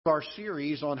Our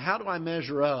series on how do I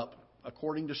measure up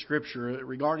according to Scripture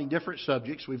regarding different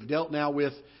subjects. We've dealt now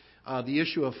with the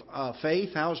issue of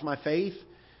faith. How is my faith?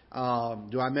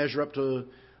 Do I measure up to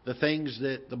the things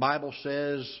that the Bible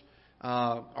says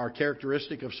are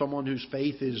characteristic of someone whose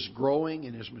faith is growing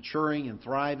and is maturing and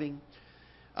thriving?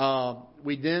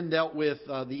 We then dealt with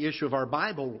the issue of our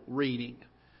Bible reading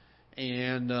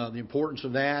and the importance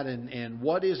of that, and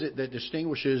what is it that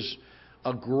distinguishes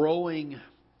a growing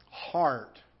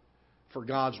heart for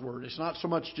God's Word. It's not so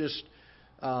much just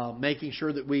making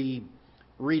sure that we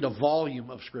read a volume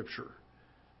of Scripture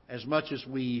as much as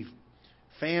we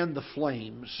fan the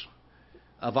flames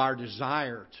of our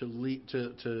desire to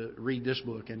read this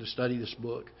book and to study this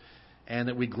book, and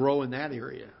that we grow in that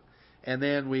area. And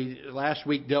then we last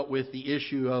week dealt with the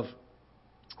issue of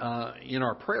in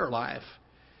our prayer life.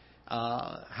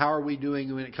 How are we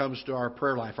doing when it comes to our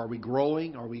prayer life? Are we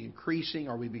growing? Are we increasing?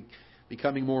 Are we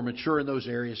becoming more mature in those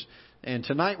areas? And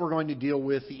tonight we're going to deal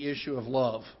with the issue of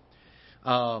love.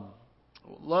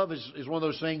 Love is one of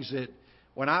those things that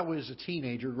when I was a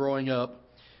teenager growing up,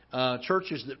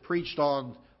 churches that preached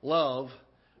on love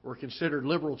were considered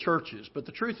liberal churches. But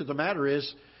the truth of the matter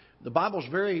is, the Bible's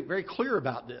very, very clear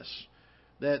about this,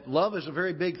 that love is a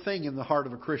very big thing in the heart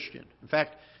of a Christian. In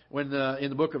fact, when in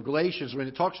the book of Galatians, when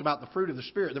it talks about the fruit of the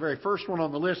Spirit, the very first one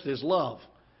on the list is love.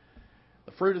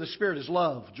 The fruit of the Spirit is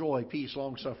love, joy, peace,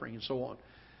 long-suffering, and so on.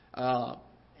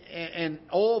 And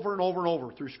over and over and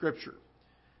over through Scripture,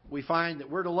 we find that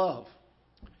we're to love.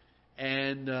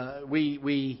 And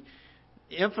we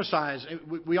emphasize,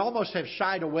 we almost have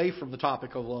shied away from the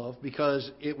topic of love because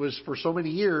it was for so many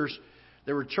years,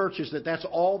 there were churches that's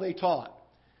all they taught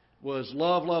was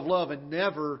love, love, love, and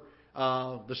never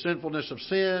the sinfulness of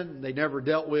sin. They never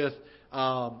dealt with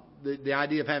the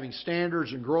idea of having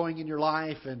standards and growing in your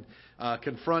life and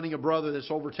confronting a brother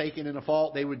that's overtaken in a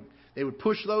fault. They would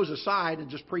push those aside and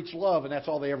just preach love, and that's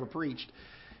all they ever preached.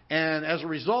 And as a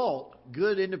result,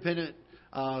 good, independent,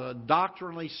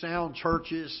 doctrinally sound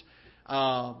churches,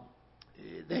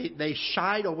 they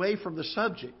shied away from the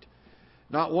subject,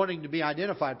 not wanting to be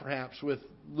identified perhaps with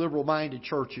liberal-minded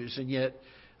churches. And yet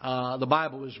the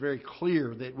Bible is very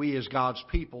clear that we as God's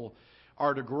people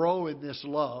are to grow in this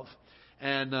love.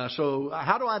 And so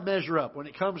how do I measure up when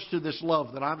it comes to this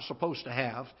love that I'm supposed to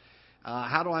have?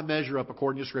 How do I measure up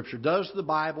according to Scripture? Does the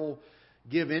Bible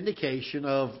give indication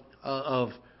of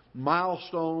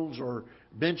milestones or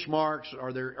benchmarks?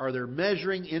 Are there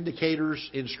measuring indicators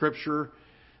in Scripture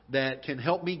that can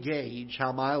help me gauge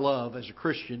how my love as a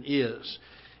Christian is?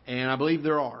 And I believe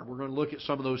there are. We're going to look at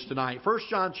some of those tonight. 1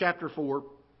 John chapter 4.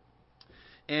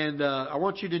 And I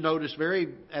want you to notice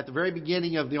at the very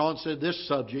beginning of the onset of this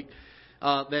subject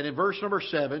that in verse number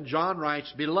 7, John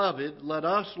writes, "Beloved, let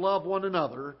us love one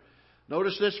another."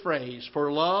 Notice this phrase,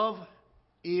 "For love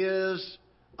is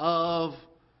of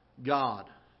God.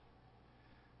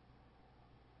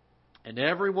 And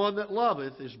everyone that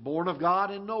loveth is born of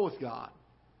God and knoweth God."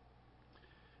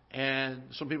 And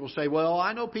some people say, well,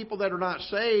 I know people that are not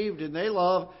saved and they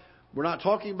love. We're not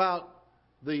talking about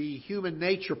the human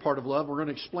nature part of love. We're going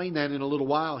to explain that in a little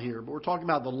while here. But we're talking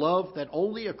about the love that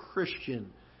only a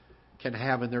Christian can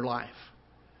have in their life.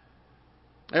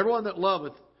 Everyone that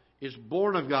loveth is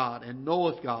born of God and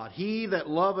knoweth God. He that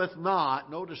loveth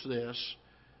not, notice this,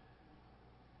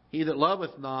 he that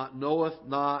loveth not knoweth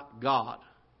not God.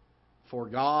 For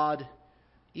God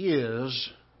is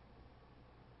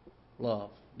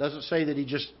love. Doesn't say that He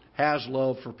just has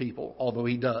love for people, although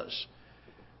He does.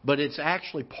 But it's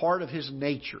actually part of His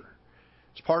nature.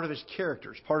 It's part of His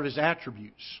character. It's part of His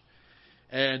attributes.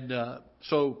 And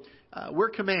so we're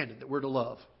commanded that we're to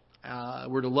love.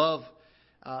 We're to love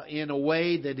in a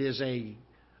way that is a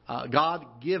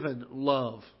God-given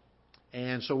love.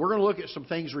 And so we're going to look at some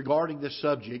things regarding this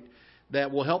subject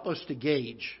that will help us to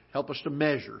gauge, help us to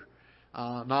measure.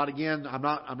 I'm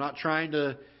not trying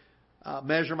to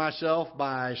measure myself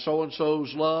by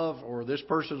so-and-so's love or this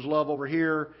person's love over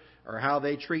here or how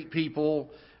they treat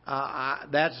people.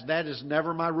 That is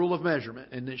never my rule of measurement,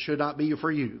 and it should not be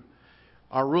for you.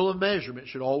 Our rule of measurement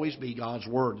should always be God's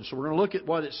Word. And so we're going to look at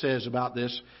what it says about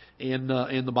this in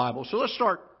the Bible. So let's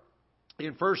start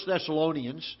in 1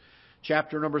 Thessalonians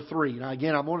chapter number 3. Now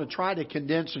again, I'm going to try to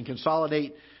condense and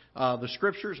consolidate the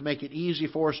Scriptures, make it easy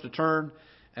for us to turn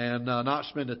and not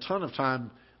spend a ton of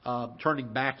time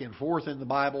turning back and forth in the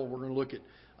Bible. We're going to look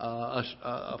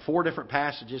at 4 different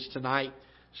passages tonight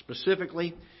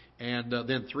specifically, and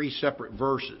then 3 separate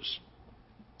verses.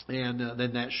 And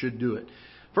then that should do it.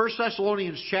 1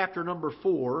 Thessalonians chapter number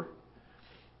 4.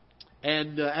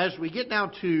 And as we get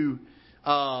down to,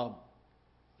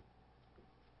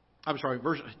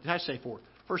 did I say 4?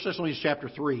 1 Thessalonians chapter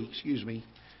 3,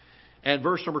 and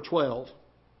verse number 12.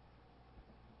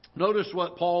 Notice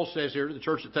what Paul says here to the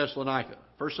church at Thessalonica.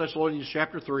 1 Thessalonians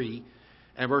chapter 3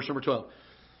 and verse number 12.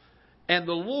 And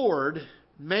the Lord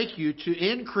make you to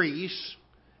increase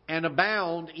and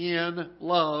abound in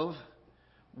love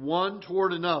one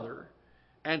toward another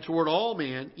and toward all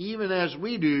men, even as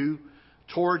we do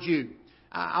toward you.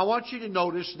 I want you to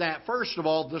notice that, first of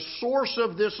all, the source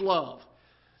of this love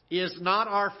is not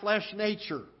our flesh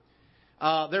nature.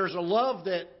 There's a love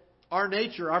that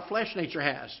our flesh nature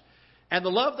has. And the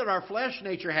love that our flesh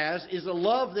nature has is a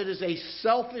love that is a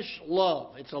selfish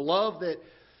love. It's a love that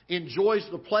enjoys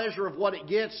the pleasure of what it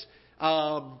gets.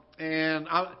 Not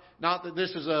that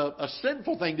this is a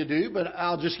sinful thing to do, but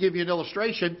I'll just give you an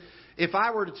illustration. If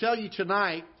I were to tell you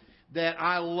tonight that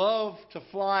I love to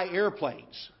fly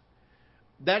airplanes,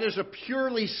 that is a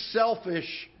purely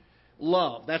selfish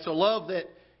love. That's a love that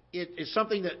it is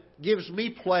something that gives me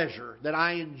pleasure, that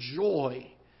I enjoy.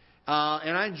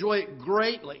 And I enjoy it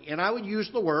greatly. And I would use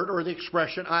the word or the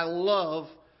expression, I love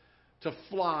to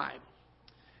fly.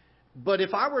 But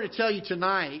if I were to tell you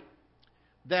tonight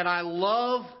that I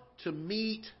love to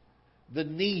meet the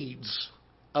needs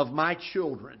of my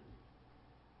children,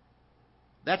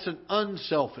 that's an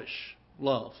unselfish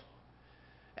love.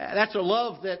 That's a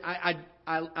love that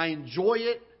I enjoy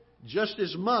it just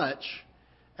as much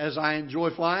as I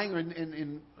enjoy flying,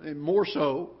 and more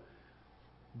so.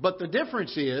 But the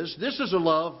difference is, this is a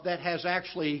love that has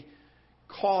actually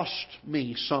cost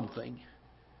me something.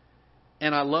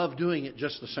 And I love doing it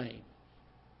just the same.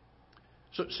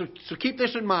 So keep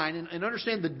this in mind and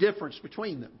understand the difference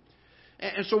between them.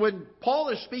 And so when Paul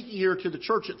is speaking here to the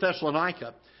church at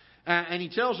Thessalonica, and he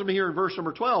tells them here in verse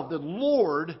number 12, the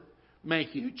Lord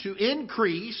make you to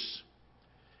increase,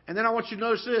 and then I want you to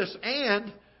notice this,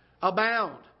 and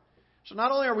abound. So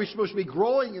not only are we supposed to be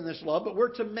growing in this love, but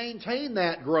we're to maintain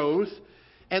that growth.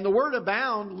 And the word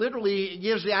abound literally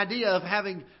gives the idea of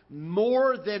having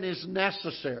more than is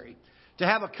necessary. To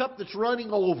have a cup that's running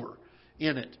over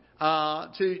in it.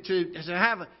 To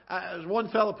have, as one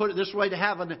fellow put it this way, to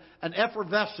have an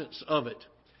effervescence of it.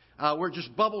 Where it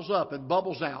just bubbles up and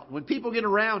bubbles out. When people get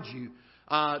around you,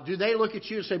 do they look at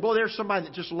you and say, boy, there's somebody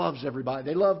that just loves everybody.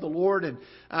 They love the Lord, and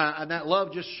that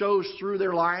love just shows through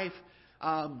their life.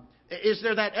 Is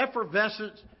there that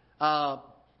effervescent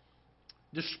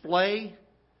display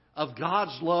of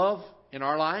God's love in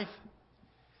our life?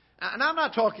 And I'm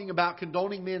not talking about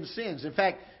condoning men's sins. In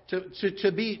fact,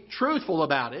 to be truthful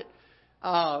about it,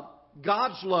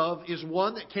 God's love is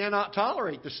one that cannot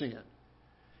tolerate the sin.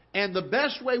 And the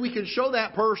best way we can show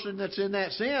that person that's in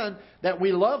that sin that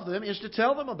we love them is to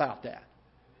tell them about that.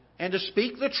 And to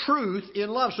speak the truth in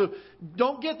love. So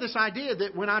don't get this idea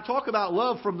that when I talk about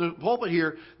love from the pulpit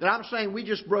here, that I'm saying we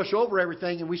just brush over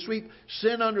everything and we sweep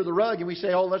sin under the rug and we say,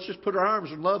 oh, let's just put our arms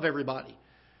and love everybody.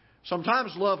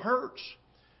 Sometimes love hurts.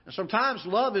 And sometimes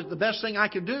love is the best thing I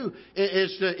can do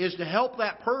is to help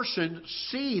that person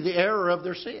see the error of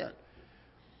their sin.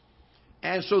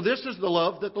 And so this is the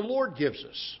love that the Lord gives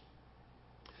us.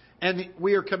 And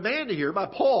we are commanded here by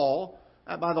Paul,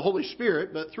 by the Holy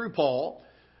Spirit, but through Paul,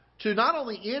 to not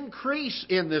only increase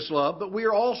in this love, but we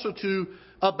are also to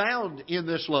abound in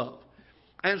this love.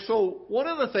 And so one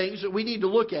of the things that we need to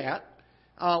look at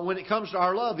when it comes to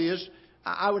our love is,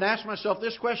 I would ask myself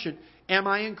this question, am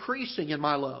I increasing in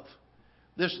my love?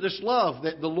 This love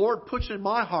that the Lord puts in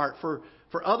my heart for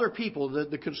other people,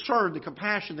 the concern, the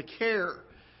compassion, the care,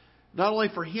 not only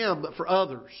for Him, but for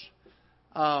others.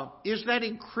 Is that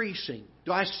increasing?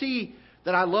 Do I see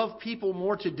that I love people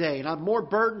more today, and I'm more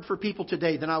burdened for people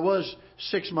today than I was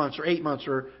 6 months or 8 months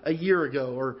or a year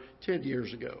ago or 10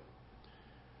 years ago?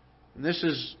 And this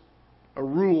is a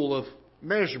rule of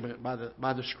measurement by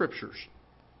the Scriptures.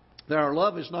 That our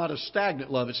love is not a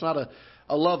stagnant love. It's not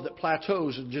a love that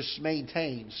plateaus and just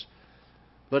maintains.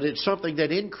 But it's something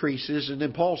that increases. And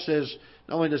then Paul says,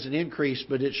 not only does it increase,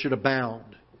 but it should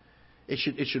abound.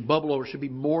 It should bubble over. It should be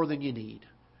more than you need.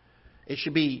 It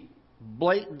should be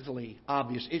blatantly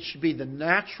obvious. It should be the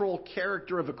natural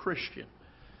character of a Christian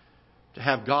to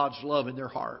have God's love in their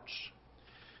hearts.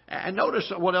 And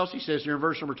notice what else he says here in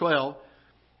verse number 12.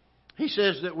 He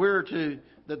says that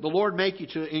that the Lord make you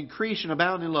to increase and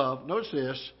abound in love. Notice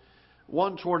this,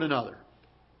 one toward another.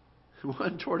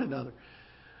 One toward another.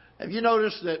 Have you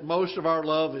noticed that most of our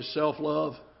love is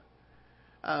self-love?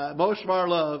 Most of our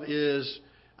love is,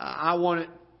 I want it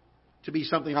to be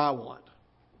something I want.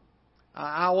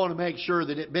 I want to make sure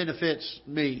that it benefits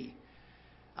me.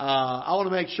 I want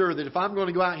to make sure that if I'm going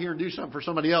to go out here and do something for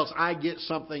somebody else, I get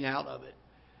something out of it.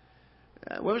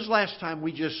 When was the last time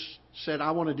we just said,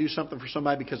 I want to do something for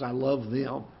somebody because I love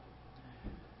them?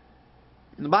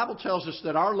 And the Bible tells us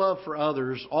that our love for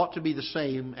others ought to be the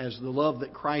same as the love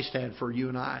that Christ had for you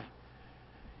and I.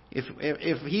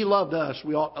 If He loved us,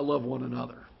 we ought to love one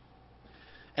another.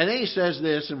 And then He says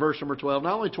this in verse number 12,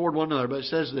 not only toward one another, but it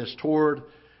says this, toward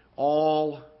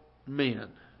all men.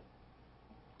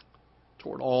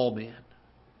 Toward all men.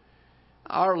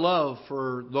 Our love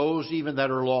for those even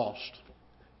that are lost.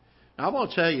 Now, I'm going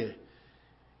to tell you,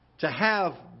 to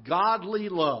have godly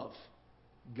love,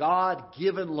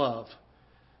 God-given love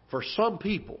for some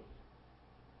people,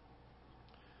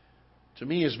 to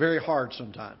me is very hard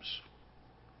sometimes.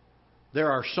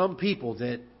 There are some people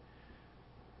that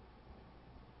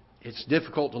it's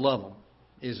difficult to love them,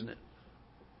 isn't it?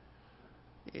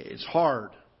 It's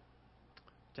hard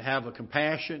to have a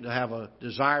compassion, to have a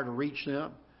desire to reach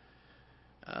them.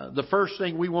 The first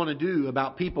thing we want to do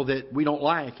about people that we don't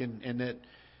like and that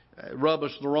rub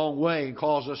us the wrong way and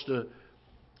cause us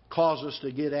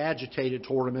to get agitated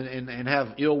toward them and have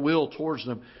ill will towards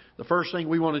them, the first thing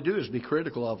we want to do is be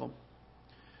critical of them.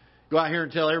 Go out here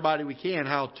and tell everybody we can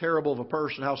how terrible of a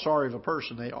person, how sorry of a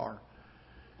person they are.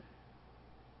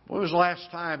 When was the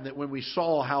last time that when we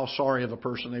saw how sorry of a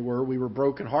person they were, we were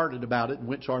brokenhearted about it and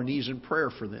went to our knees in prayer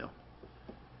for them?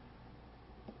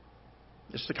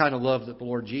 It's the kind of love that the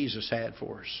Lord Jesus had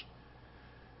for us.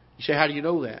 You say, how do you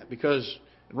know that? Because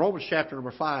in Romans chapter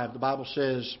number 5, the Bible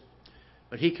says,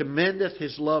 but He commendeth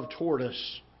His love toward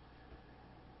us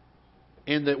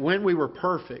in that when we were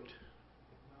perfect,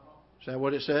 is that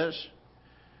what it says?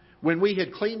 When we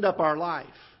had cleaned up our life,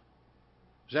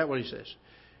 is that what He says?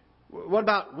 What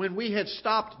about when we had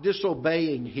stopped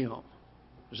disobeying Him?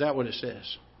 Is that what it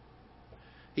says?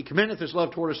 He commendeth His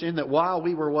love toward us in that while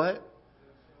we were what?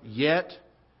 Yet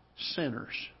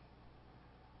sinners,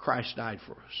 Christ died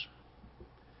for us.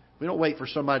 We don't wait for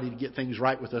somebody to get things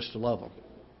right with us to love them.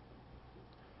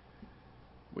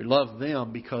 We love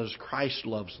them because Christ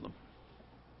loves them.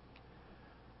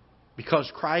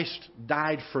 Because Christ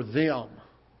died for them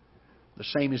the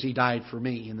same as He died for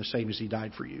me and the same as He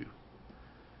died for you.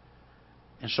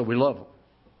 And so we love them.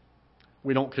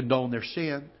 We don't condone their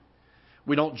sin.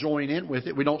 We don't join in with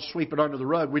it. We don't sweep it under the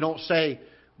rug. We don't say,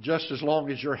 just as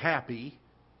long as you're happy.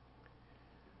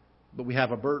 But we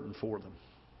have a burden for them.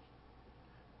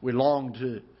 We long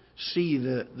to see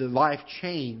the life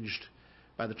changed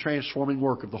by the transforming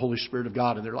work of the Holy Spirit of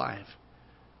God in their life.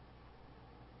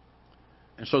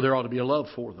 And so there ought to be a love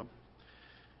for them.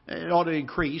 And it ought to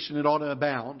increase and it ought to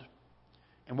abound.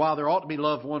 And while there ought to be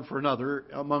love one for another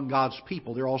among God's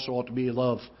people, there also ought to be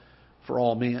love for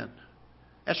all men.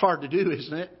 That's hard to do,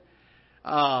 isn't it?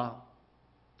 I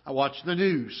watch the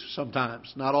news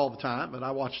sometimes. Not all the time, but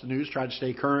I watch the news, try to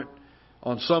stay current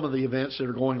on some of the events that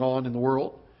are going on in the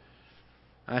world.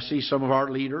 I see some of our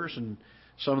leaders and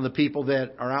some of the people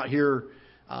that are out here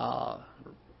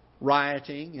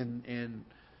rioting and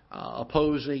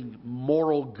opposing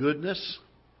moral goodness.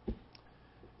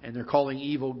 And they're calling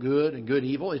evil good and good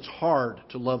evil. It's hard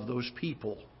to love those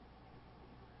people.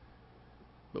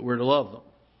 But we're to love them.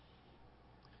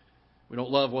 We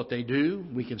don't love what they do.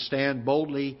 We can stand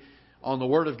boldly on the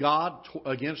Word of God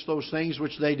against those things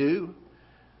which they do.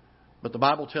 But the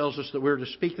Bible tells us that we're to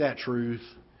speak that truth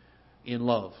in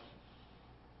love.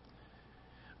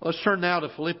 Let's turn now to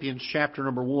Philippians chapter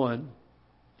number 1.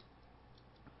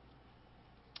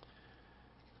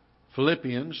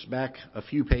 Philippians, back a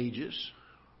few pages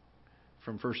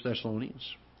from 1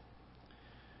 Thessalonians.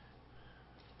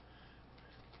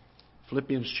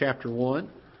 Philippians chapter 1.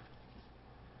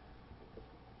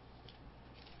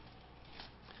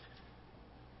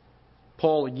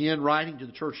 Paul again writing to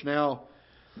the church now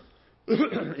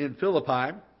in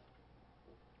Philippi.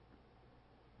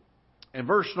 And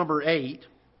verse number 8,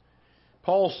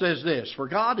 Paul says this, for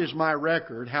God is my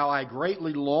record, how I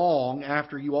greatly long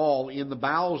after you all in the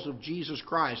bowels of Jesus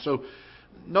Christ. So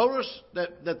notice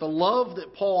that the love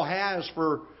that Paul has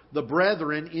for the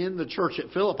brethren in the church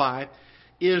at Philippi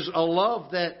is a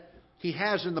love that he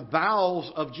has in the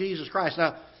bowels of Jesus Christ.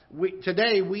 Now,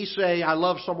 today we say, I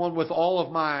love someone with all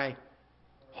of my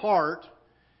heart.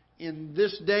 In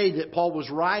this day that Paul was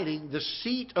writing, the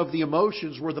seat of the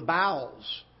emotions were the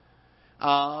bowels.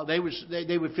 They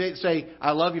would say,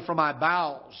 I love you from my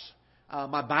bowels.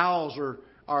 My bowels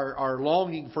are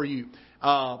longing for you.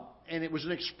 And it was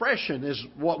an expression, is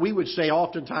what we would say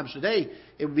oftentimes today.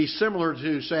 It would be similar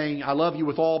to saying, I love you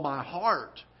with all my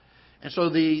heart. And so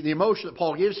the emotion that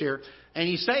Paul gives here, and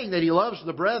he's saying that he loves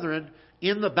the brethren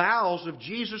in the bowels of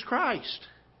Jesus Christ.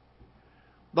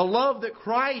 The love that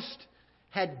Christ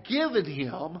had given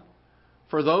him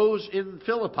for those in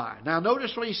Philippi. Now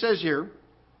notice what he says here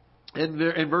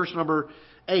in verse number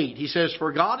 8. He says,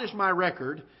 for God is my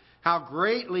record, how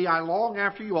greatly I long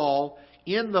after you all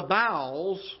in the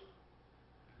bowels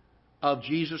of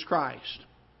Jesus Christ.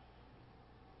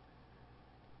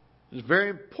 It's very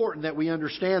important that we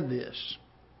understand this,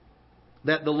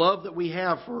 that the love that we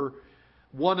have for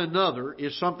one another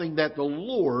is something that the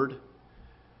Lord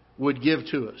would give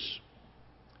to us.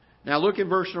 Now look in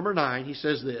verse number 9. He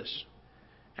says this,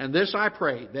 and this I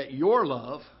pray, that your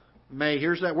love may,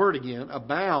 here's that word again,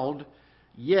 abound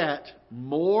yet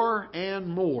more and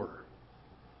more.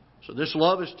 So this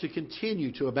love is to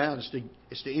continue to abound.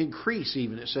 It's to increase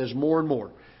even. It says more and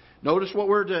more. Notice what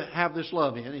we're to have this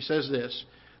love in. He says this,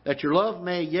 that your love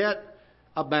may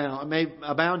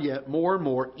abound yet more and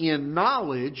more in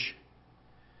knowledge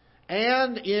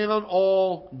and in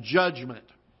all judgment.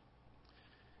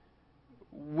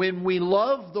 When we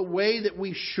love the way that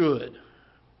we should,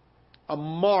 a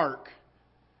mark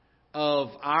of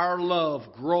our love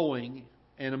growing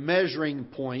and a measuring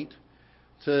point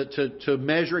to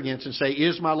measure against and say,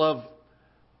 is my love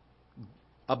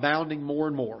abounding more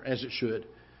and more as it should,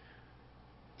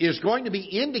 is going to be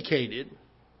indicated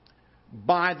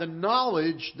by the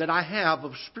knowledge that I have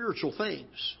of spiritual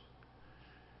things.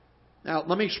 Now,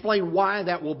 let me explain why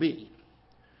that will be.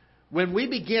 When we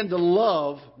begin to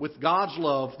love with God's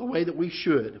love the way that we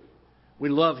should, we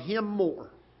love Him more.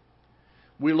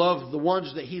 We love the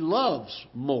ones that He loves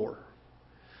more.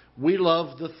 We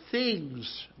love the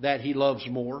things that He loves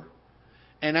more.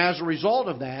 And as a result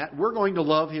of that, we're going to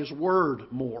love His Word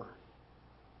more.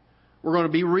 We're going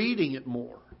to be reading it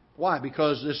more. Why?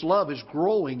 Because this love is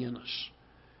growing in us.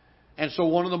 And so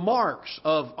one of the marks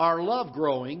of our love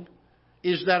growing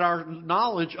is that our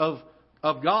knowledge of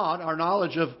God, our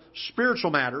knowledge of spiritual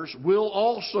matters, will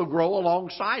also grow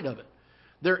alongside of it.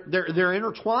 They're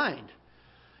intertwined.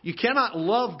 You cannot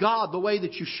love God the way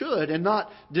that you should and not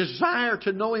desire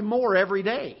to know Him more every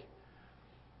day.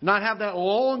 Not have that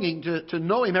longing to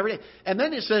know Him every day. And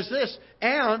then it says this,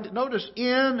 and notice,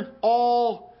 in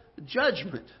all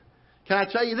judgment. Can I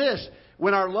tell you this?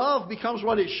 When our love becomes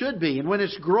what it should be, and when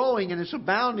it's growing and it's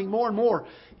abounding more and more,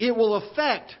 it will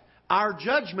affect our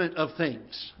judgment of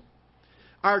things.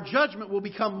 Our judgment will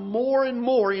become more and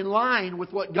more in line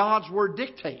with what God's Word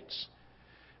dictates.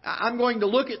 I'm going to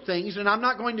look at things and I'm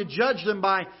not going to judge them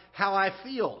by how I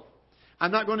feel.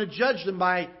 I'm not going to judge them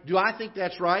by, do I think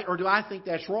that's right or do I think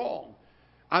that's wrong?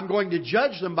 I'm going to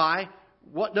judge them by,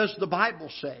 what does the Bible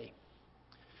say?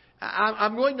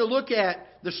 I'm going to look at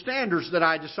the standards that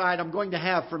I decide I'm going to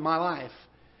have for my life.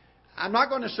 I'm not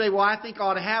going to say, well, I think I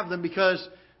ought to have them because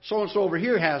so-and-so over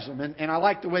here has them and I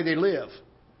like the way they live.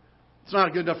 It's not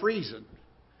a good enough reason.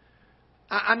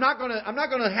 I'm not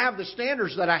going to have the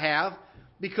standards that I have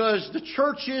because the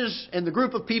churches and the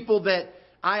group of people that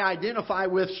I identify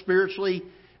with spiritually,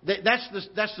 that's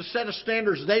the set of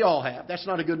standards they all have. That's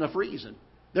not a good enough reason.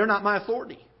 They're not my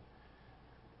authority.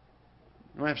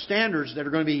 I have standards that are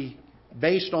going to be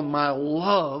based on my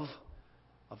love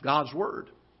of God's Word.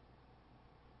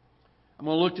 I'm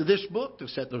going to look to this book to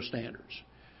set those standards.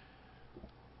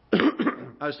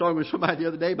 I was talking with somebody the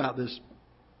other day about this,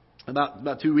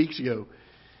 about 2 weeks ago.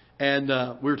 And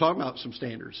we were talking about some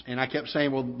standards. And I kept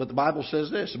saying, well, but the Bible says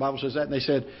this, the Bible says that. And they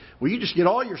said, well, you just get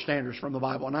all your standards from the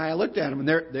Bible. And I looked at them, and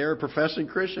they're a professing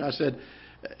Christian. I said,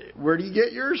 where do you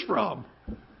get yours from?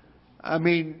 I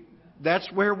mean, that's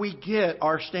where we get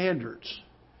our standards.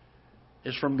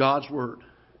 It's from God's Word.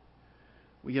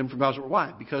 We get them from God's Word.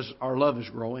 Why? Because our love is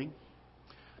growing.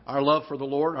 Our love for the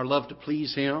Lord, our love to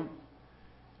please Him.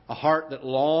 A heart that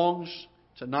longs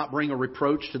to not bring a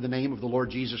reproach to the name of the Lord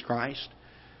Jesus Christ.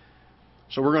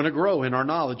 So we're going to grow in our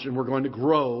knowledge and we're going to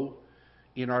grow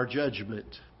in our judgment.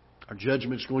 Our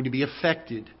judgment is going to be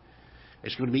affected.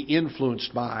 It's going to be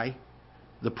influenced by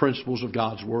the principles of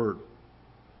God's Word.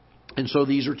 And so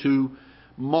these are two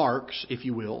marks, if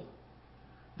you will,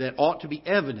 that ought to be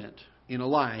evident in a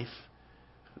life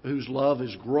whose love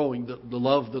is growing, the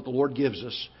love that the Lord gives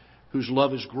us, whose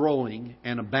love is growing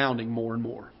and abounding more and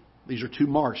more. These are two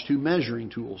marks, two measuring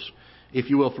tools, if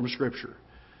you will, from Scripture.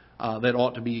 That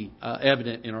ought to be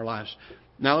evident in our lives.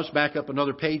 Now let's back up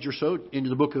another page or so into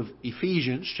the book of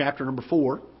Ephesians, chapter number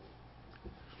 4.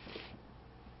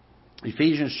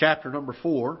 Ephesians chapter number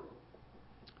 4.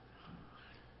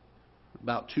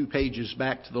 About 2 pages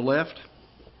back to the left.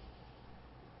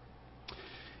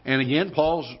 And again,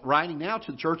 Paul's writing now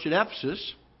to the church at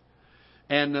Ephesus.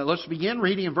 And let's begin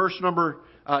reading in verse number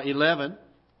 11.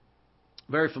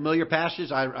 Very familiar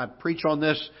passage. I preach on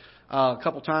this a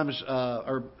couple times,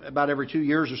 or about every 2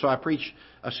 years or so. I preach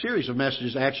a series of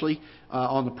messages, actually,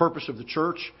 on the purpose of the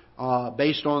church,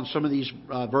 based on some of these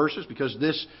verses, because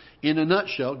this, in a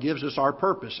nutshell, gives us our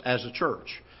purpose as a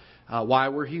church, why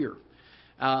we're here.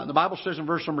 The Bible says in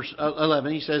verse number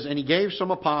 11, He says, "And He gave some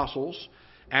apostles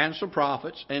and some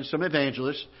prophets and some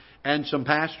evangelists and some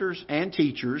pastors and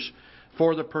teachers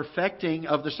for the perfecting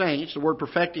of the saints." The word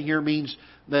perfecting here means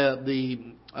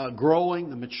the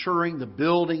growing, the maturing, the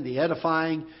building, the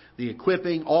edifying, the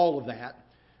equipping, all of that.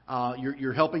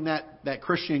 You're helping that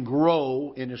Christian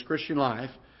grow in his Christian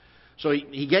life. So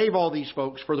he gave all these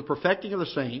folks for the perfecting of the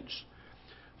saints,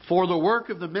 for the work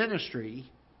of the ministry,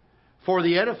 for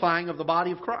the edifying of the body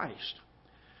of Christ,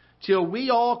 till we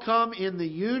all come in the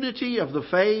unity of the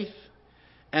faith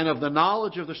and of the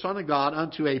knowledge of the Son of God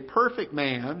unto a perfect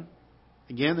man.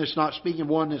 Again, it's not speaking of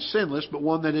one that's sinless, but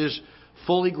one that is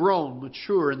fully grown,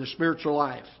 mature in the spiritual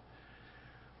life.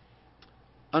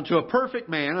 Unto a perfect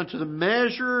man, unto the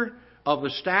measure of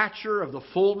the stature of the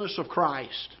fullness of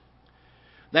Christ,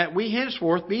 that we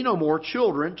henceforth be no more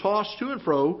children, tossed to and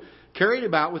fro, carried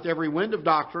about with every wind of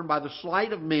doctrine by the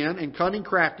sleight of men and cunning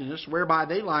craftiness, whereby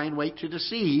they lie in wait to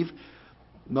deceive.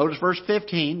 Notice verse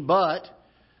 15, but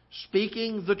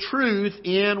speaking the truth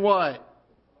in what?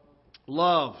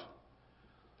 Love.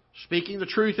 Speaking the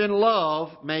truth in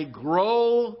love may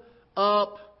grow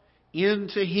up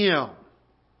into Him.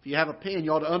 If you have a pen,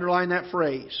 you ought to underline that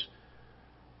phrase.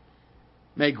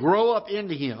 May grow up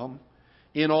into Him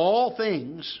in all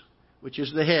things, which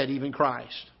is the head, even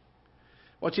Christ.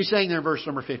 What's he saying there in verse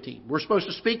number 15? We're supposed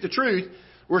to speak the truth.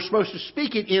 We're supposed to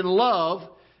speak it in love.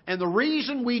 And the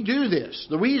reason we do this,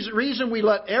 the reason we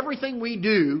let everything we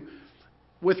do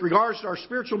with regards to our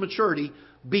spiritual maturity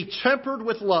be tempered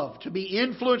with love, to be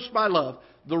influenced by love,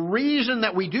 the reason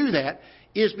that we do that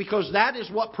is because that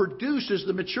is what produces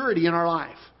the maturity in our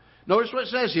life. Notice what it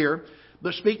says here,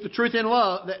 but speak the truth in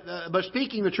love, but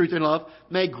speaking the truth in love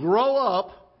may grow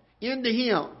up into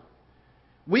Him.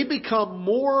 We become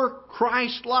more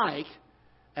Christ-like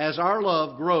as our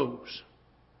love grows.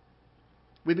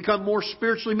 We become more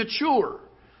spiritually mature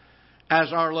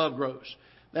as our love grows.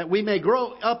 That we may grow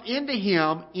up into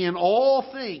Him in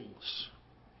all things.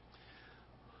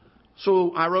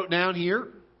 So I wrote down here,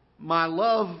 my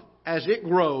love as it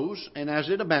grows and as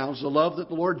it abounds, the love that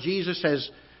the Lord Jesus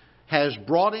has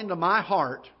brought into my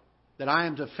heart, that I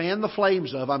am to fan the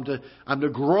flames of, I'm to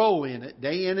grow in it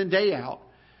day in and day out.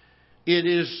 It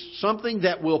is something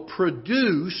that will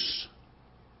produce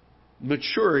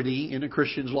maturity in a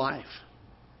Christian's life.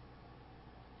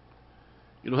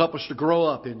 It'll help us to grow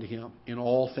up into Him in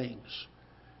all things.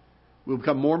 We'll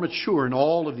become more mature in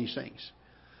all of these things.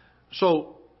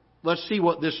 So, let's see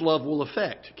what this love will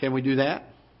affect. Can we do that?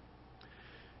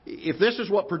 If this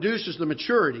is what produces the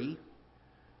maturity,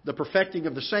 the perfecting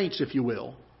of the saints, if you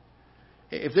will,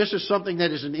 if this is something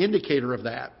that is an indicator of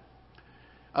that,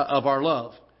 of our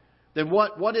love, then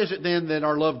what is it then that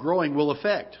our love growing will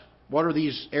affect? What are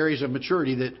these areas of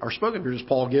maturity that are spoken here? Does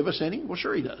Paul give us any? Well,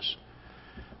 sure he does.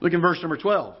 Look in verse number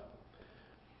 12.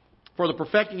 For the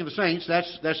perfecting of the saints,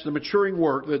 that's the maturing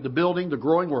work, the building, the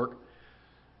growing work.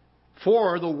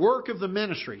 For the work of the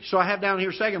ministry. So I have down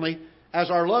here, secondly,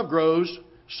 as our love grows,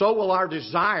 so will our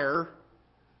desire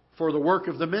for the work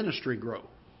of the ministry grow.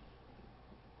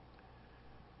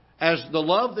 As the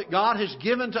love that God has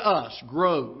given to us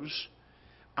grows,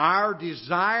 our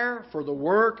desire for the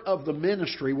work of the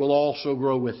ministry will also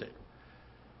grow with it.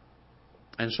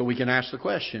 And so we can ask the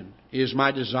question, is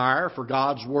my desire for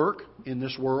God's work in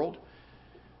this world,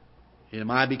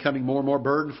 am I becoming more and more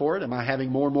burdened for it? Am I having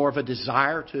more and more of a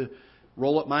desire to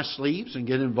roll up my sleeves and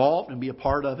get involved and be a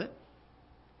part of it?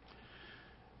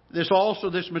 This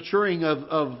maturing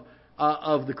of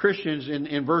the Christians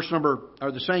in verse number,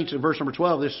 or the saints in verse number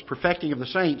 12, this perfecting of the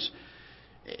saints,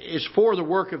 is for the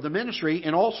work of the ministry,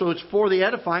 and also it's for the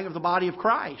edifying of the body of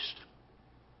Christ.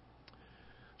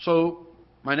 So,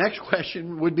 my next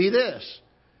question would be this.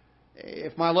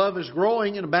 If my love is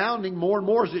growing and abounding more and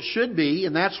more as it should be,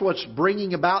 and that's what's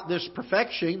bringing about this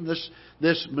perfection,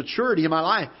 this maturity in my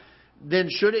life, then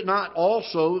should it not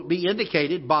also be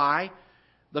indicated by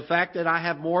the fact that I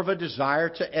have more of a desire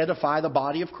to edify the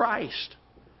body of Christ?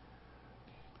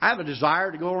 I have a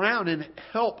desire to go around and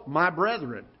help my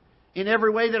brethren in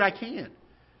every way that I can.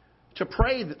 To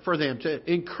pray for them, to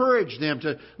encourage them,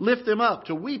 to lift them up,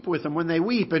 to weep with them when they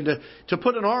weep, and to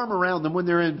put an arm around them when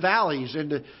they're in valleys, and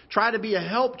to try to be a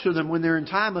help to them when they're in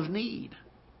time of need.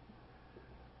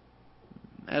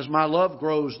 As my love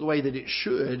grows the way that it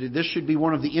should, this should be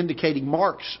one of the indicating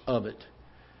marks of it.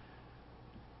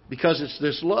 Because it's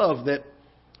this love that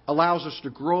allows us to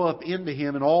grow up into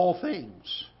Him in all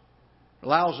things. It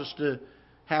allows us to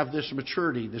have this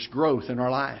maturity, this growth in our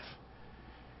life.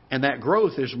 And that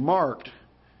growth is marked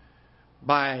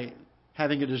by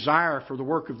having a desire for the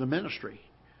work of the ministry.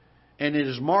 And it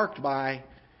is marked by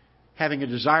having a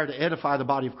desire to edify the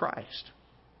body of Christ.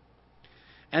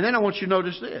 And then I want you to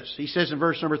notice this. He says in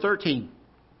verse number 13,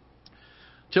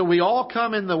 till we all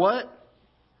come in the what?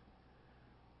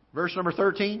 Verse number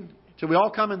 13. Till we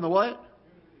all come in the what?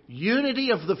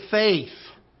 Unity of the faith.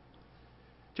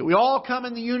 Till we all come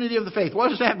in the unity of the faith. What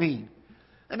does that mean?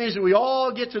 That means that we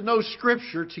all get to know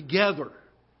Scripture together.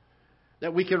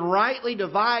 That we can rightly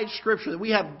divide Scripture. That we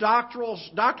have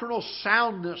doctrinal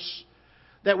soundness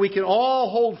that we can all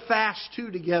hold fast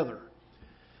to together.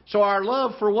 So our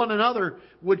love for one another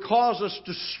would cause us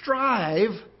to strive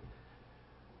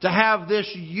to have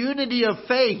this unity of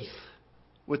faith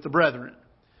with the brethren.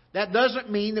 That doesn't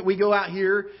mean that we go out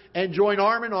here and join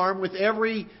arm in arm with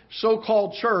every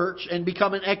so-called church and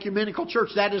become an ecumenical church.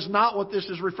 That is not what this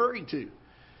is referring to.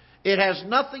 It has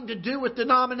nothing to do with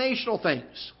denominational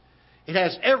things. It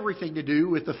has everything to do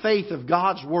with the faith of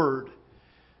God's Word.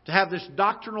 To have this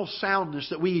doctrinal soundness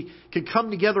that we can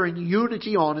come together in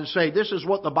unity on and say, this is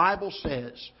what the Bible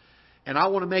says. And I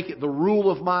want to make it the rule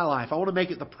of my life. I want to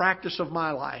make it the practice of my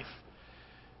life.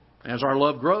 As our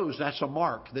love grows, that's a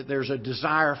mark that there's a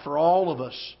desire for all of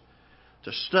us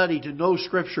to study, to know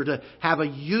Scripture, to have a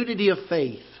unity of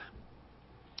faith.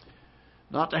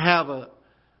 Not to have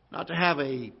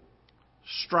a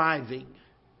striving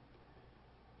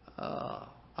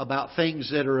about things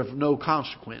that are of no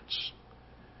consequence.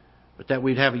 But that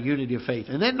we'd have a unity of faith.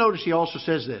 And then notice he also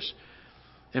says this.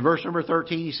 In verse number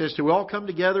 13, he says, till we all come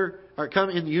together, or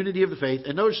come in the unity of the faith.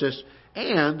 And notice this,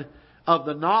 and of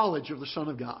the knowledge of the Son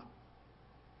of God.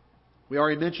 We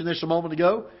already mentioned this a moment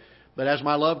ago. But as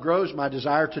my love grows, my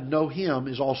desire to know Him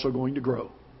is also going to grow.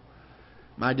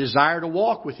 My desire to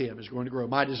walk with Him is going to grow.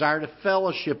 My desire to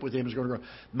fellowship with Him is going to grow.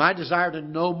 My desire to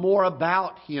know more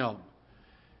about Him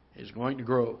is going to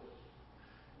grow.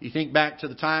 You think back to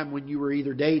the time when you were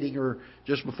either dating or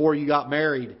just before you got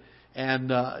married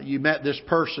and you met this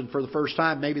person for the first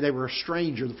time. Maybe they were a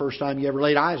stranger the first time you ever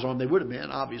laid eyes on them. They would have been,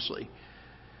 obviously.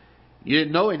 You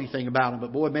didn't know anything about them,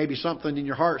 but boy, maybe something in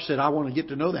your heart said, I want to get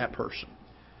to know that person.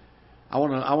 I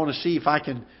want to see if I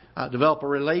can develop a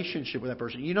relationship with that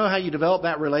person. You know how you develop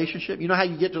that relationship? You know how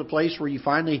you get to the place where you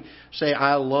finally say,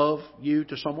 I love you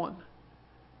to someone?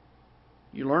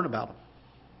 You learn about them.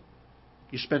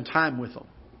 You spend time with them.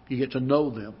 You get to know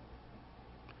them.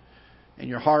 And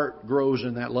your heart grows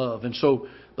in that love. And so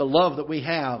the love that we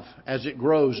have, as it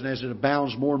grows and as it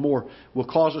abounds more and more, will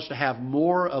cause us to have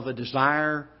more of a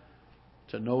desire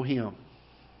to know Him.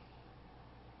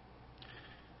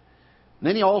 And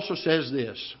then he also says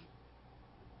this.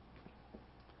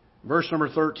 Verse number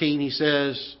 13, he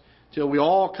says, till we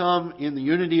all come in the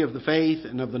unity of the faith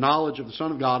and of the knowledge of the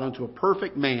Son of God unto a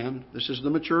perfect man. This is the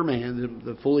mature man,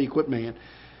 the fully equipped man.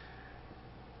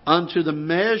 Unto the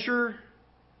measure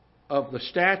of the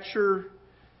stature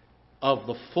of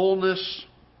the fullness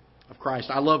of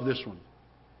Christ. I love this one.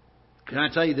 Can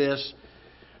I tell you this?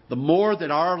 The more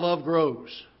that our love grows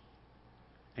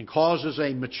and causes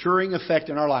a maturing effect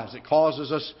in our lives, it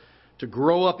causes us to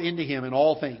grow up into Him in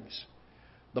all things.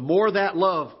 The more that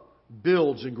love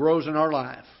builds and grows in our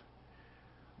life,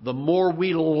 the more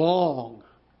we long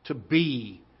to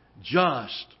be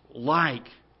just like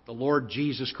the Lord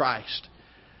Jesus Christ.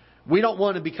 We don't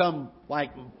want to become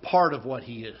like part of what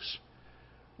He is.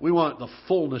 We want the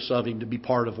fullness of Him to be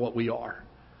part of what we are.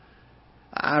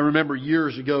 I remember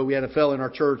years ago we had a fellow in our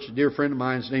church, a dear friend of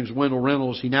mine. His name's Wendell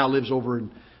Reynolds. He now lives over in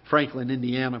Franklin,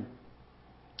 Indiana,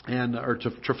 or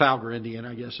Trafalgar, Indiana,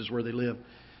 I guess is where they live.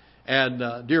 And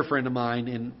a dear friend of mine,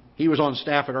 and he was on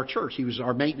staff at our church. He was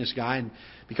our maintenance guy, and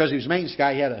because he was maintenance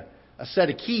guy, he had a set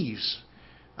of keys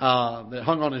that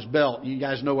hung on his belt. You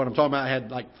guys know what I'm talking about. It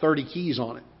had like 30 keys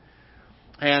on it.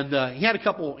 And he had a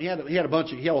couple. He had a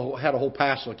bunch of. He had a whole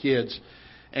passel of kids,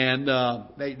 and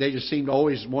they just seemed to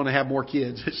always want to have more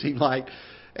kids. It seemed like,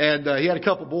 and he had a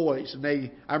couple boys, and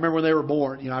I remember when they were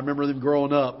born. I remember them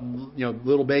growing up, and,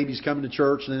 little babies coming to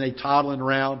church, and then they toddling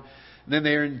around, and then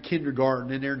they're in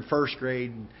kindergarten, and they're in first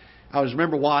grade. And I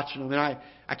remember watching them, and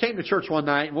I came to church one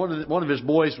night, and one of his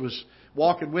boys was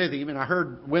walking with him, and I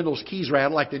heard Wendell's keys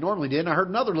rattle like they normally did, and I heard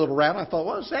another little rattle. I thought,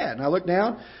 what was that? And I looked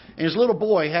down, and his little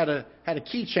boy had a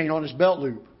keychain on his belt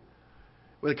loop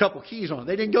with a couple keys on it.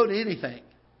 They didn't go to anything.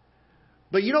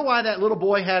 But you know why that little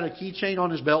boy had a keychain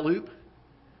on his belt loop?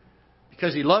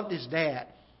 Because he loved his dad,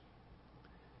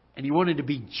 and he wanted to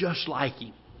be just like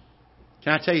him.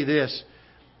 Can I tell you this?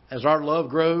 As our love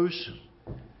grows,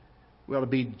 we ought to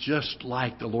be just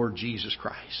like the Lord Jesus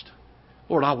Christ.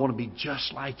 Lord, I want to be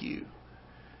just like you.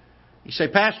 You say,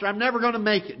 Pastor, I'm never going to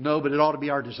make it. No, but it ought to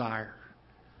be our desire.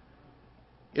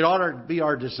 It ought to be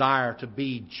our desire to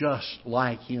be just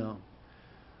like Him.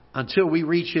 until we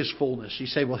reach His fullness. You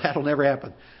say, well, that'll never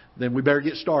happen. Then we better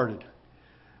get started.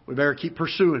 We better keep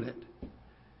pursuing it.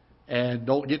 And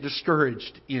don't get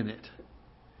discouraged in it.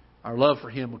 Our love for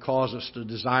Him will cause us to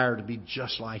desire to be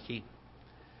just like Him.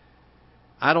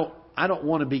 I don't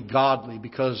want to be godly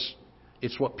because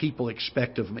it's what people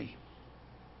expect of me.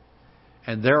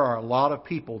 And there are a lot of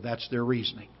people, that's their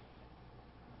reasoning.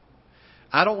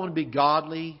 I don't want to be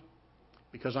godly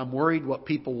because I'm worried what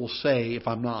people will say if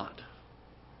I'm not.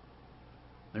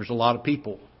 There's a lot of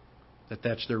people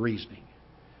that's their reasoning.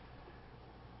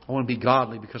 I want to be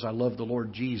godly because I love the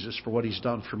Lord Jesus for what He's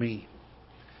done for me.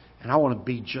 And I want to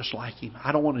be just like Him.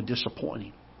 I don't want to disappoint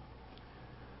Him.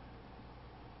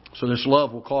 So this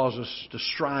love will cause us to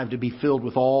strive to be filled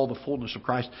with all the fullness of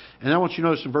Christ. And I want you to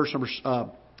notice in verse number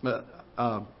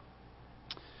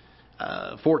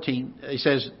 14, it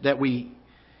says that we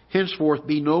henceforth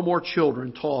be no more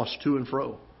children tossed to and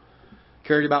fro,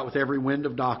 carried about with every wind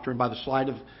of doctrine by the sleight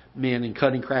of men and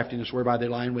cunning craftiness whereby they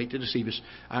lie in wait to deceive us.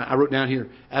 I wrote down here,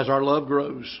 as our love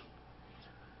grows,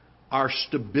 our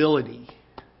stability,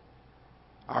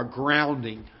 our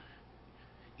grounding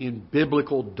in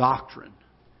biblical doctrine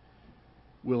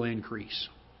will increase.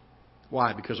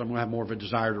 Why? Because I'm going to have more of a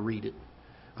desire to read it.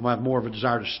 I'm going to have more of a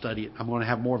desire to study it. I'm going to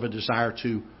have more of a desire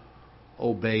to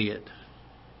obey it.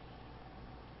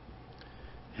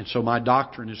 And so my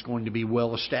doctrine is going to be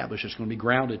well established. It's going to be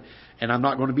grounded. And I'm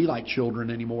not going to be like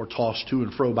children anymore, tossed to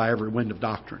and fro by every wind of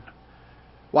doctrine.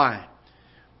 Why?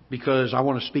 Because I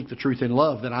want to speak the truth in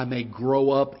love, that I may grow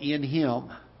up in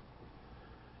Him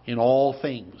in all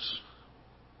things.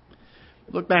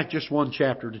 Look back just one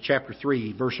chapter to chapter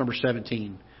 3, verse number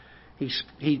 17.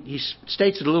 He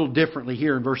states it a little differently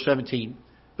here in verse 17,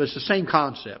 but it's the same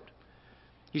concept.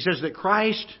 He says that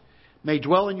Christ may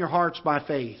dwell in your hearts by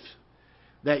faith,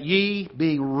 that ye,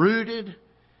 being rooted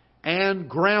and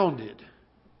grounded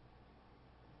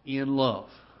in love,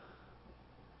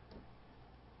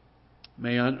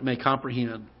 may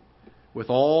comprehend with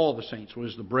all the saints what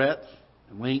is the breadth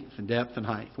and length and depth and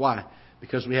height. Why?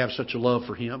 Because we have such a love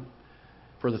for Him,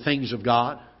 for the things of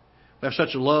God. We have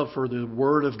such a love for the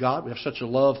Word of God. We have such a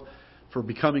love for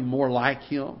becoming more like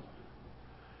Him.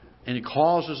 And it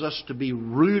causes us to be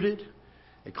rooted.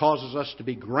 It causes us to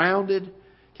be grounded.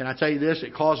 Can I tell you this?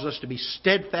 It causes us to be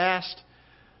steadfast.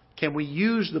 Can we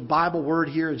use the Bible word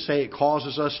here and say it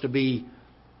causes us to be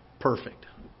perfect?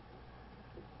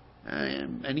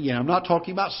 And again, I'm not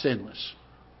talking about sinless.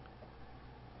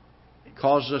 It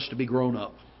causes us to be grown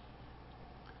up.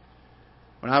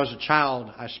 When I was a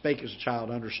child, I spake as a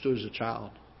child, understood as a child.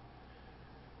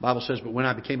 The Bible says, but when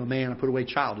I became a man, I put away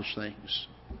childish things.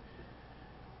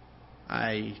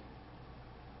 I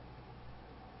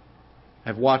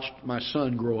have watched my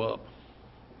son grow up.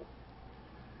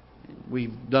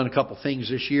 We've done a couple things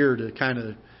this year to kind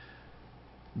of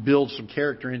build some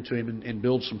character into him and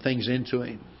build some things into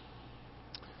him.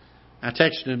 I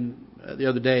texted him the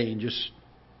other day and just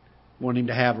wanted him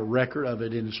to have a record of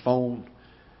it in his phone.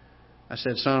 I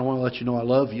said, son, I want to let you know I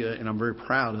love you and I'm very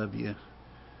proud of you,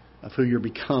 of who you're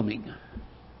becoming.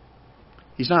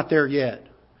 He's not there yet,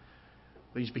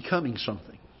 but he's becoming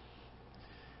something.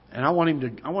 And I want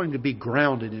him to be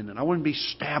grounded in it. I want him to be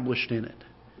established in it.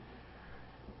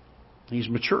 He's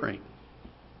maturing.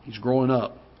 He's growing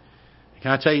up.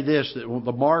 Can I tell you this, that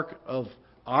the mark of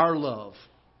our love,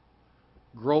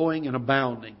 growing and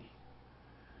abounding,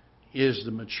 is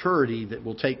the maturity that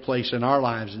will take place in our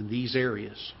lives in these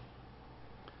areas.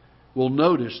 We'll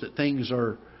notice that things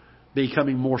are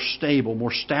becoming more stable,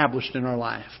 more established in our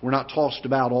life. We're not tossed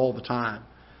about all the time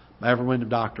by every wind of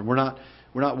doctrine. We're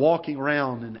not walking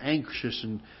around and anxious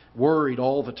and worried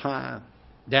all the time,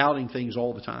 doubting things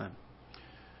all the time.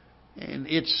 And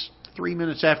it's 3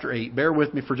 minutes after 8. Bear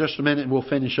with me for just a minute and we'll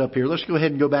finish up here. Let's go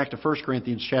ahead and go back to 1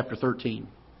 Corinthians chapter 13.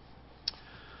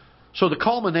 So the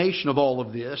culmination of all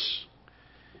of this,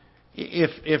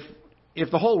 if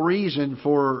the whole reason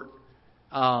for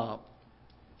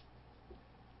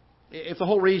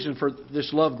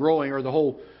this love growing, or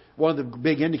one of the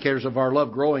big indicators of our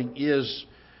love growing is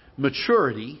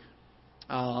maturity,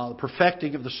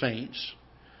 perfecting of the saints,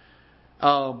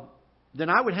 then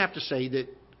I would have to say that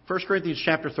 1 Corinthians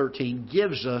chapter 13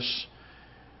 gives us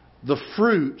the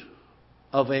fruit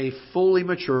of a fully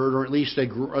matured, or at least a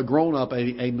grown up,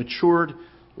 a matured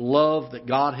love that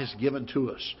God has given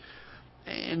to us.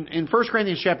 And in 1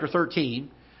 Corinthians chapter 13,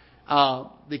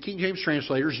 the King James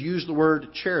translators use the word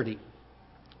charity.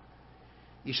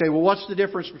 You say, well, what's the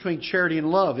difference between charity and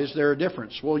love? Is there a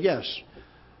difference? Well, yes,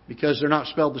 because they're not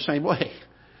spelled the same way.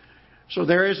 So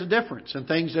there is a difference, and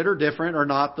things that are different are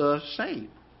not the same.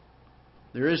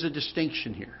 There is a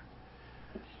distinction here.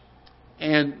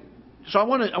 And so I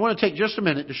want to take just a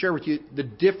minute to share with you the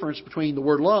difference between the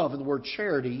word love and the word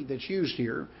charity that's used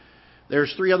here.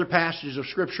 There's 3 other passages of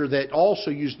Scripture that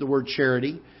also use the word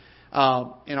charity.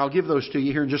 And I'll give those to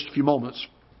you here in just a few moments.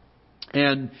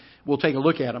 And we'll take a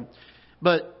look at them.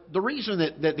 But the reason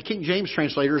that the King James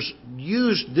translators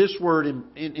used this word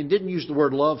and didn't use the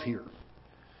word love here.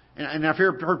 And I've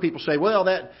heard people say, well,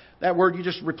 that word, you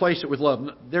just replace it with love.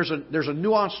 There's a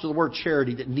nuance to the word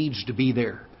charity that needs to be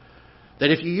there. That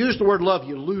if you use the word love,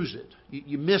 you lose it.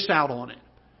 You miss out on it.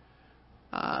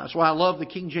 That's why I love the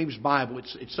King James Bible.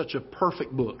 It's such a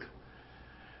perfect book.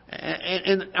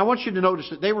 And I want you to notice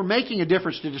that they were making a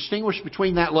difference to distinguish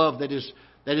between that love that is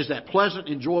that pleasant,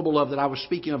 enjoyable love that I was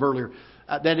speaking of earlier.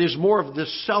 That is more of the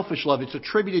selfish love. It's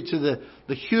attributed to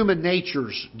the human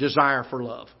nature's desire for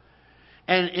love.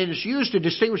 And it's used to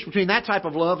distinguish between that type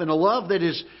of love and a love that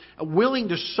is willing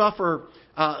to suffer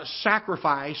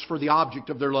sacrifice for the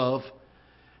object of their love.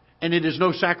 And it is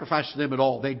no sacrifice to them at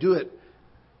all. They do it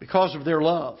because of their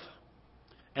love.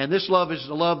 And this love is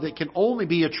the love that can only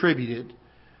be attributed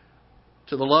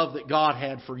to the love that God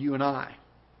had for you and I.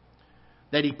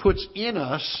 That He puts in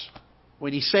us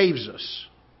when He saves us.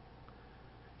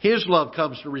 His love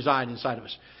comes to reside inside of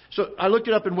us. So I looked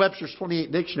it up in Webster's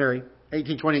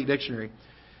 1828 dictionary,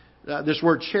 this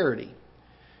word charity.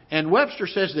 And Webster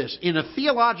says this, in a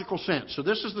theological sense. So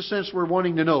this is the sense we're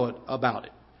wanting to know about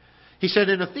it. He said,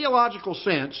 in a theological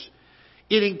sense,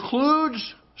 it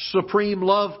includes supreme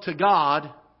love to God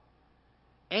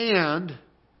and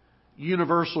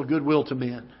universal goodwill to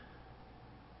men.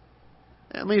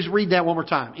 Let me just read that one more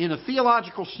time. In a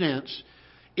theological sense,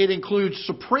 it includes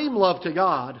supreme love to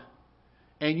God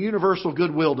and universal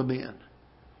goodwill to men.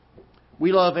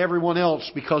 We love everyone else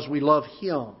because we love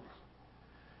Him.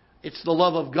 It's the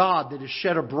love of God that is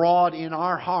shed abroad in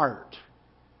our heart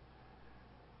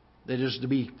that is to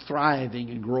be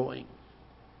thriving and growing.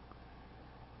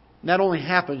 And that only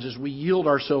happens as we yield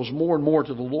ourselves more and more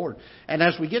to the Lord. And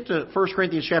as we get to 1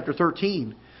 Corinthians chapter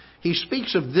 13, he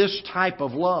speaks of this type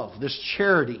of love, this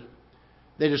charity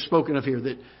that is spoken of here,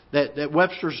 that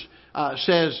Webster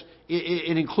says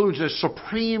it includes a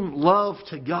supreme love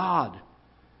to God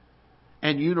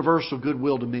and universal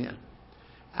goodwill to men.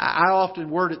 I often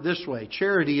word it this way.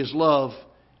 Charity is love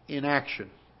in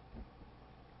action.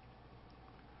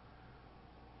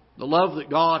 The love that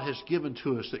God has given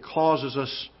to us that causes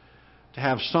us to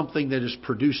have something that is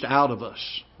produced out of us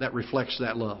that reflects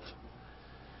that love.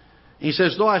 And he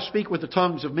says, though I speak with the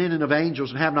tongues of men and of angels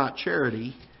and have not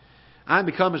charity, I am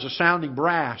become as a sounding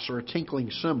brass or a tinkling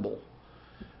cymbal.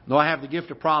 Though I have the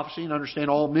gift of prophecy and understand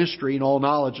all mystery and all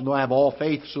knowledge, and though I have all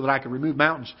faith so that I can remove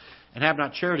mountains and have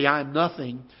not charity, I am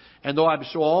nothing. And though I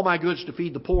bestow all my goods to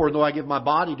feed the poor, and though I give my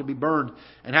body to be burned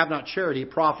and have not charity, it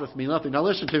profiteth me nothing. Now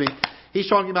listen to me. He's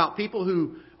talking about people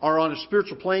who are on a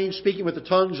spiritual plane, speaking with the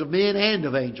tongues of men and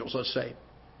of angels, let's say.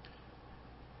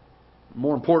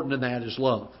 More important than that is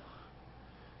love.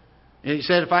 And he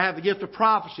said, if I have the gift of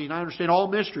prophecy and I understand all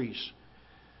mysteries,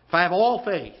 if I have all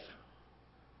faith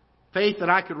that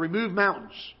I could remove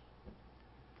mountains,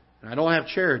 and I don't have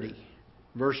charity,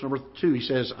 verse number 2, he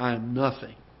says, I am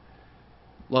nothing.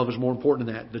 Love is more important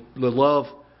than that. The love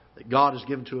that God has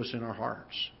given to us in our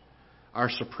hearts. Our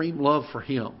supreme love for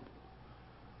Him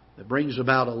that brings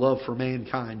about a love for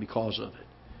mankind because of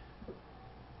it.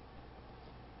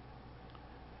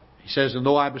 He says, and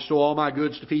though I bestow all my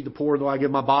goods to feed the poor, and though I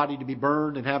give my body to be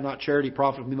burned and have not charity,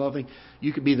 profit me nothing.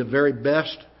 You could be the very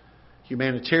best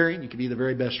humanitarian. You could be the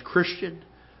very best Christian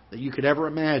that you could ever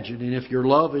imagine. And if your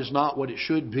love is not what it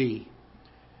should be,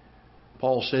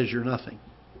 Paul says you're nothing.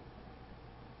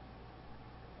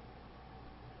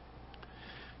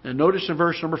 Now notice in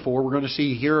verse number 4, we're going to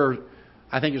see here,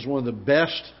 I think is one of the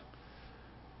best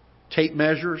tape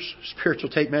measures, spiritual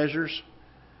tape measures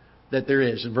that there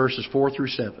is in verses 4 through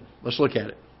 7. Let's look at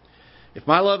it. If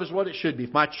my love is what it should be,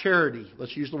 if my charity,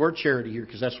 let's use the word charity here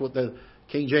because that's what the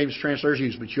King James translators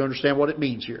use, but you understand what it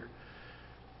means here.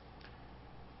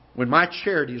 When my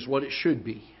charity is what it should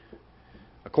be,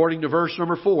 according to verse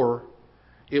number 4,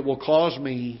 it will cause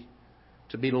me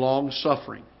to be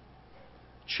long-suffering.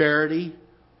 Charity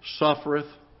suffereth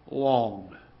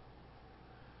long.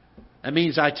 That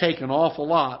means I take an awful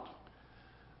lot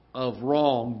of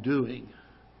wrongdoing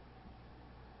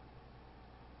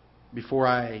before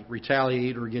I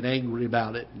retaliate or get angry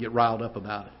about it and get riled up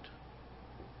about it.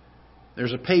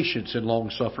 There's a patience in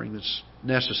long-suffering that's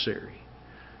necessary.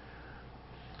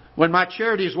 When my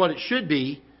charity is what it should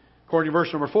be, according to verse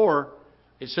number 4,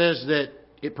 it says that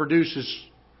it produces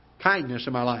kindness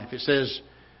in my life. It says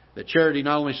that charity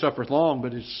not only suffereth long,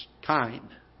 but is kind.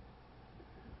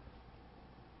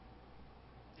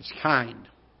 It's kind.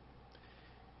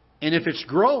 And if it's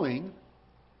growing,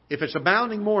 if it's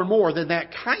abounding more and more, then that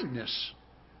kindness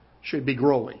should be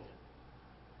growing.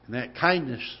 And that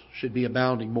kindness should be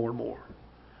abounding more and more.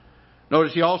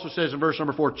 Notice he also says in verse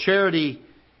number 4, charity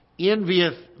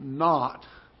envieth not.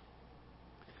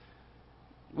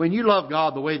 When you love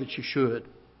God the way that you should,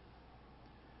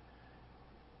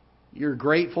 you're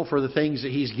grateful for the things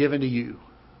that He's given to you.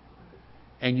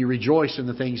 And you rejoice in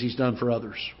the things He's done for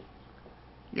others.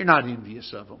 You're not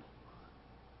envious of them.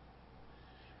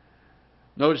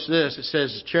 Notice this, it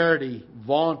says, charity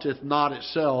vaunteth not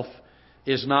itself,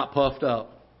 is not puffed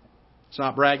up. It's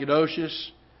not braggadocious.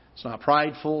 It's not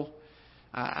prideful.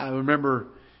 I remember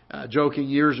joking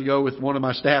years ago with one of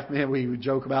my staff men. We would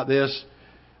joke about this,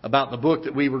 about the book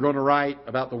that we were going to write,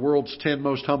 about the world's 10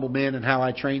 most humble men and how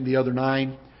I trained the other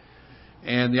 9.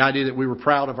 And the idea that we were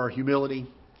proud of our humility.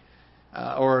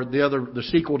 Or the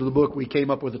sequel to the book, we came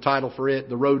up with a title for it,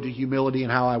 The Road to Humility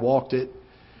and How I Walked It.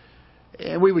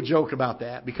 And we would joke about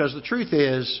that because the truth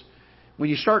is, when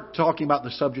you start talking about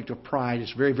the subject of pride,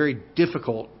 it's very, very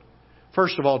difficult,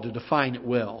 first of all, to define it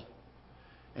well.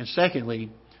 And secondly,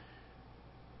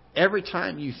 every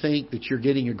time you think that you're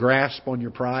getting a grasp on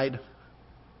your pride,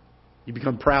 you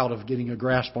become proud of getting a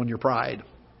grasp on your pride.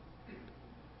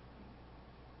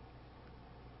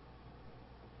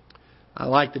 I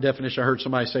like the definition I heard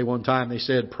somebody say one time. They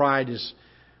said, pride is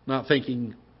not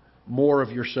thinking more of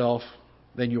yourself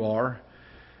than you are.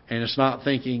 And it's not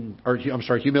thinking,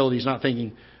 humility is not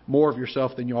thinking more of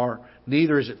yourself than you are.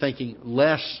 Neither is it thinking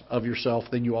less of yourself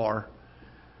than you are.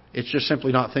 It's just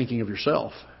simply not thinking of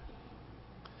yourself.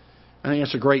 I think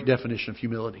that's a great definition of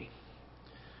humility.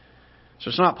 So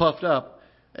it's not puffed up.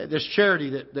 This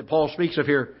charity that Paul speaks of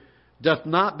here doth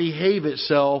not behave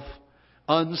itself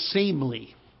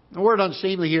unseemly. The word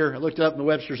unseemly here, I looked it up in the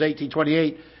Webster's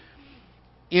 1828.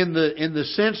 In the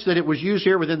sense that it was used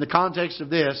here within the context of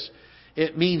this,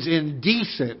 it means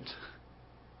indecent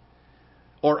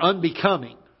or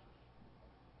unbecoming.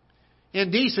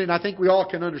 Indecent, I think we all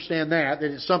can understand that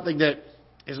it's something that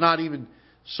is not even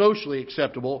socially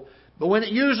acceptable. But when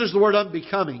it uses the word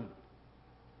unbecoming,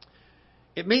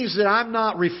 it means that I'm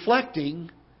not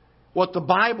reflecting what the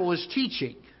Bible is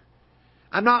teaching.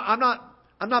 I'm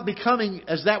not becoming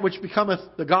as that which becometh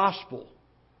the gospel.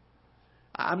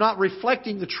 I'm not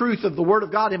reflecting the truth of the Word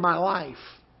of God in my life.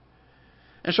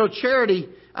 And so charity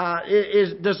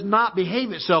does not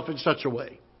behave itself in such a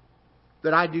way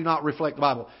that I do not reflect the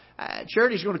Bible.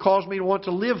 Charity is going to cause me to want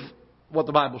to live what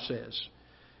the Bible says,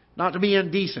 not to be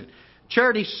indecent.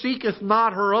 Charity seeketh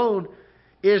not her own,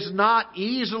 is not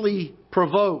easily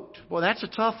provoked. Well, that's a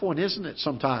tough one, isn't it,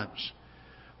 sometimes?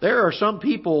 There are some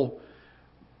people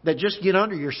that just get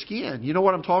under your skin. You know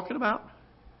what I'm talking about?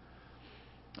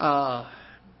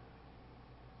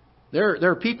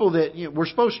 There are people that, we're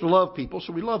supposed to love people,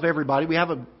 so we love everybody. We have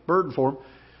a burden for them,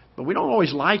 but we don't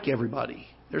always like everybody.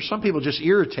 There's some people just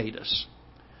irritate us.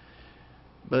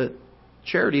 But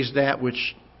charity is that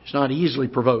which is not easily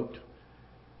provoked.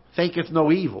 Thinketh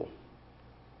no evil.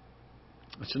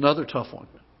 It's another tough one.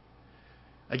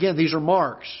 Again, these are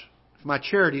marks. If my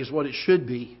charity is what it should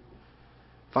be,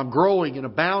 if I'm growing and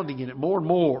abounding in it more and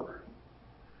more,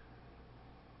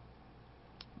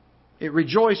 it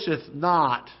rejoiceth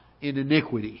not in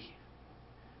iniquity,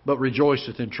 but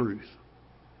rejoiceth in truth.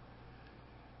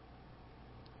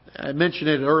 I mentioned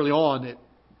it early on that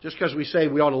just because we say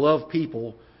we ought to love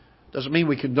people doesn't mean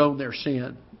we condone their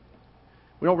sin.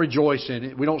 We don't rejoice in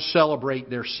it. We don't celebrate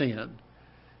their sin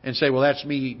and say, well, that's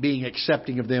me being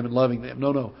accepting of them and loving them.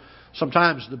 No.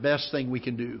 Sometimes the best thing we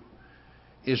can do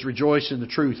is rejoice in the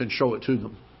truth and show it to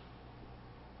them.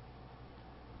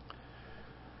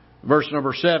 Verse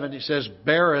number 7, it says,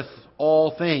 beareth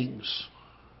all things.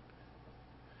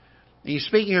 And he's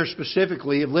speaking here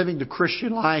specifically of living the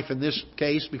Christian life in this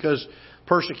case because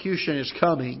persecution is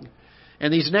coming.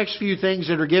 And these next few things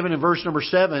that are given in verse number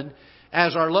 7,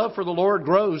 as our love for the Lord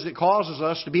grows, it causes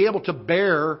us to be able to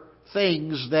bear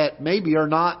things that maybe are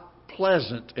not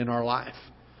pleasant in our life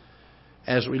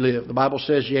as we live. The Bible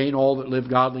says, yea, and all that live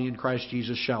godly in Christ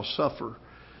Jesus shall suffer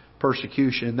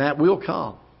persecution. And that will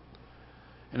come.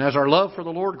 And as our love for the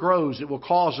Lord grows, it will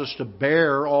cause us to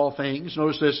bear all things.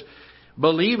 Notice this,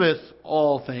 believeth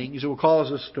all things. It will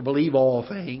cause us to believe all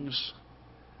things.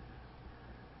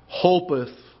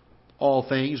 Hopeth all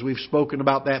things. We've spoken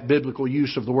about that biblical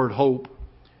use of the word hope.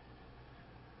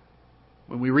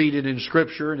 When we read it in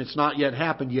Scripture and it's not yet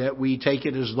happened yet, we take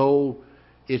it as though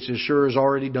it's as sure as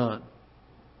already done.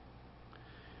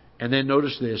 And then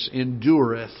notice this,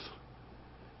 endureth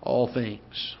all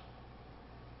things.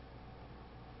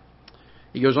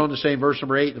 He goes on to say in verse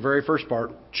number 8, the very first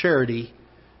part, charity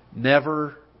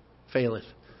never faileth.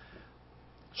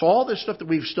 So all this stuff that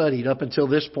we've studied up until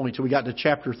this point, till we got to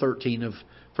chapter 13 of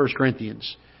 1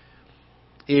 Corinthians,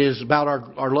 is about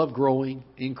our love growing,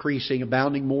 increasing,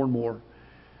 abounding more and more.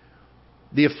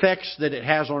 The effects that it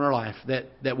has on our life,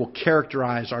 that will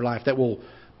characterize our life, that will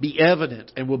be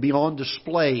evident and will be on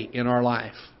display in our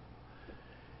life.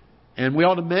 And we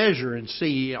ought to measure and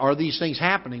see, are these things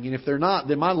happening? And if they're not,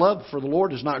 then my love for the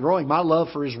Lord is not growing. My love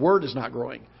for His Word is not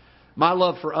growing. My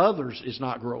love for others is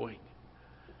not growing.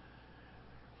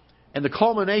 And the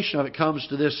culmination of it comes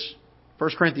to this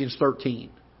 1 Corinthians 13.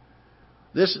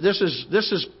 This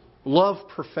is love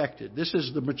perfected. This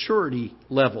is the maturity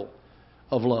level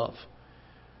of love.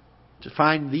 To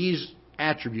find these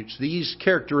attributes, these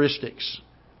characteristics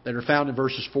that are found in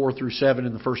verses 4 through 7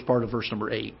 in the first part of verse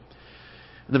number 8.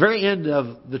 In the very end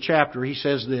of the chapter, he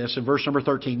says this in verse number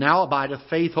 13, Now abideth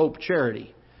faith, hope,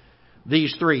 charity.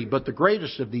 These three. But the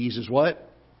greatest of these is what?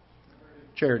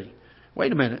 Charity.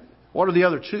 Wait a minute. What are the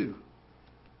other two?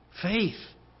 Faith.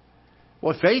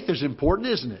 Well, faith is important,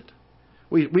 isn't it?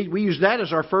 We used that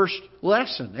as our first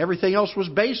lesson. Everything else was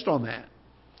based on that.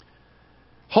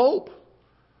 Hope.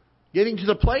 Getting to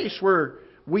the place where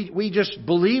we just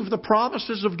believe the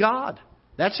promises of God.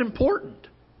 That's important.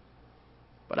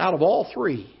 But out of all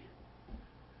three,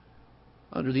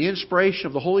 under the inspiration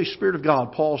of the Holy Spirit of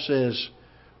God, Paul says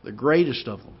the greatest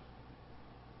of them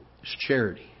is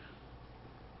charity.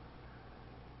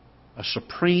 A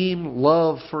supreme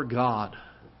love for God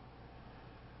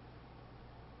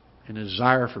and a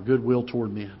desire for goodwill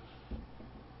toward men.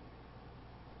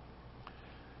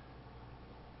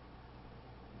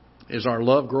 Is our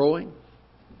love growing?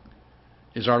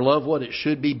 Is our love what it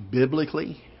should be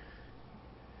biblically?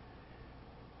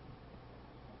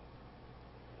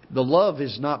 The love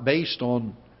is not based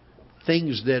on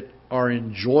things that are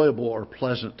enjoyable or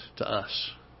pleasant to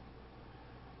us.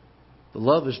 The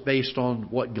love is based on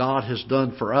what God has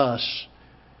done for us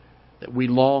that we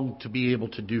long to be able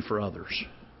to do for others.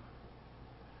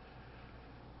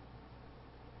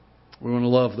 We want to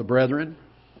love the brethren,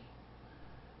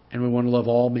 and we want to love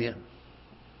all men.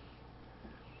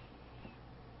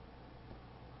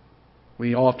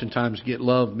 We oftentimes get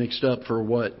love mixed up for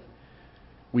what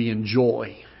we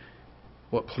enjoy,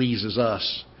 what pleases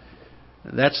us.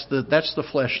 That's the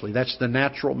fleshly, that's the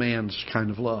natural man's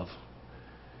kind of love.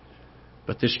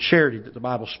 But this charity that the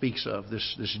Bible speaks of,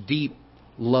 this deep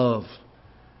love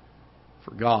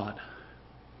for God,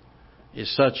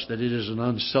 is such that it is an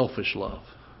unselfish love.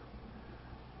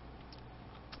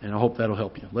 And I hope that'll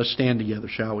help you. Let's stand together,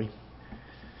 shall we?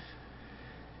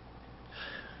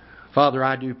 Father,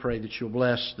 I do pray that you'll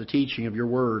bless the teaching of your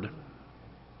word.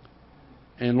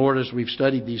 And Lord, as we've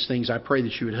studied these things, I pray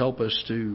that you would help us to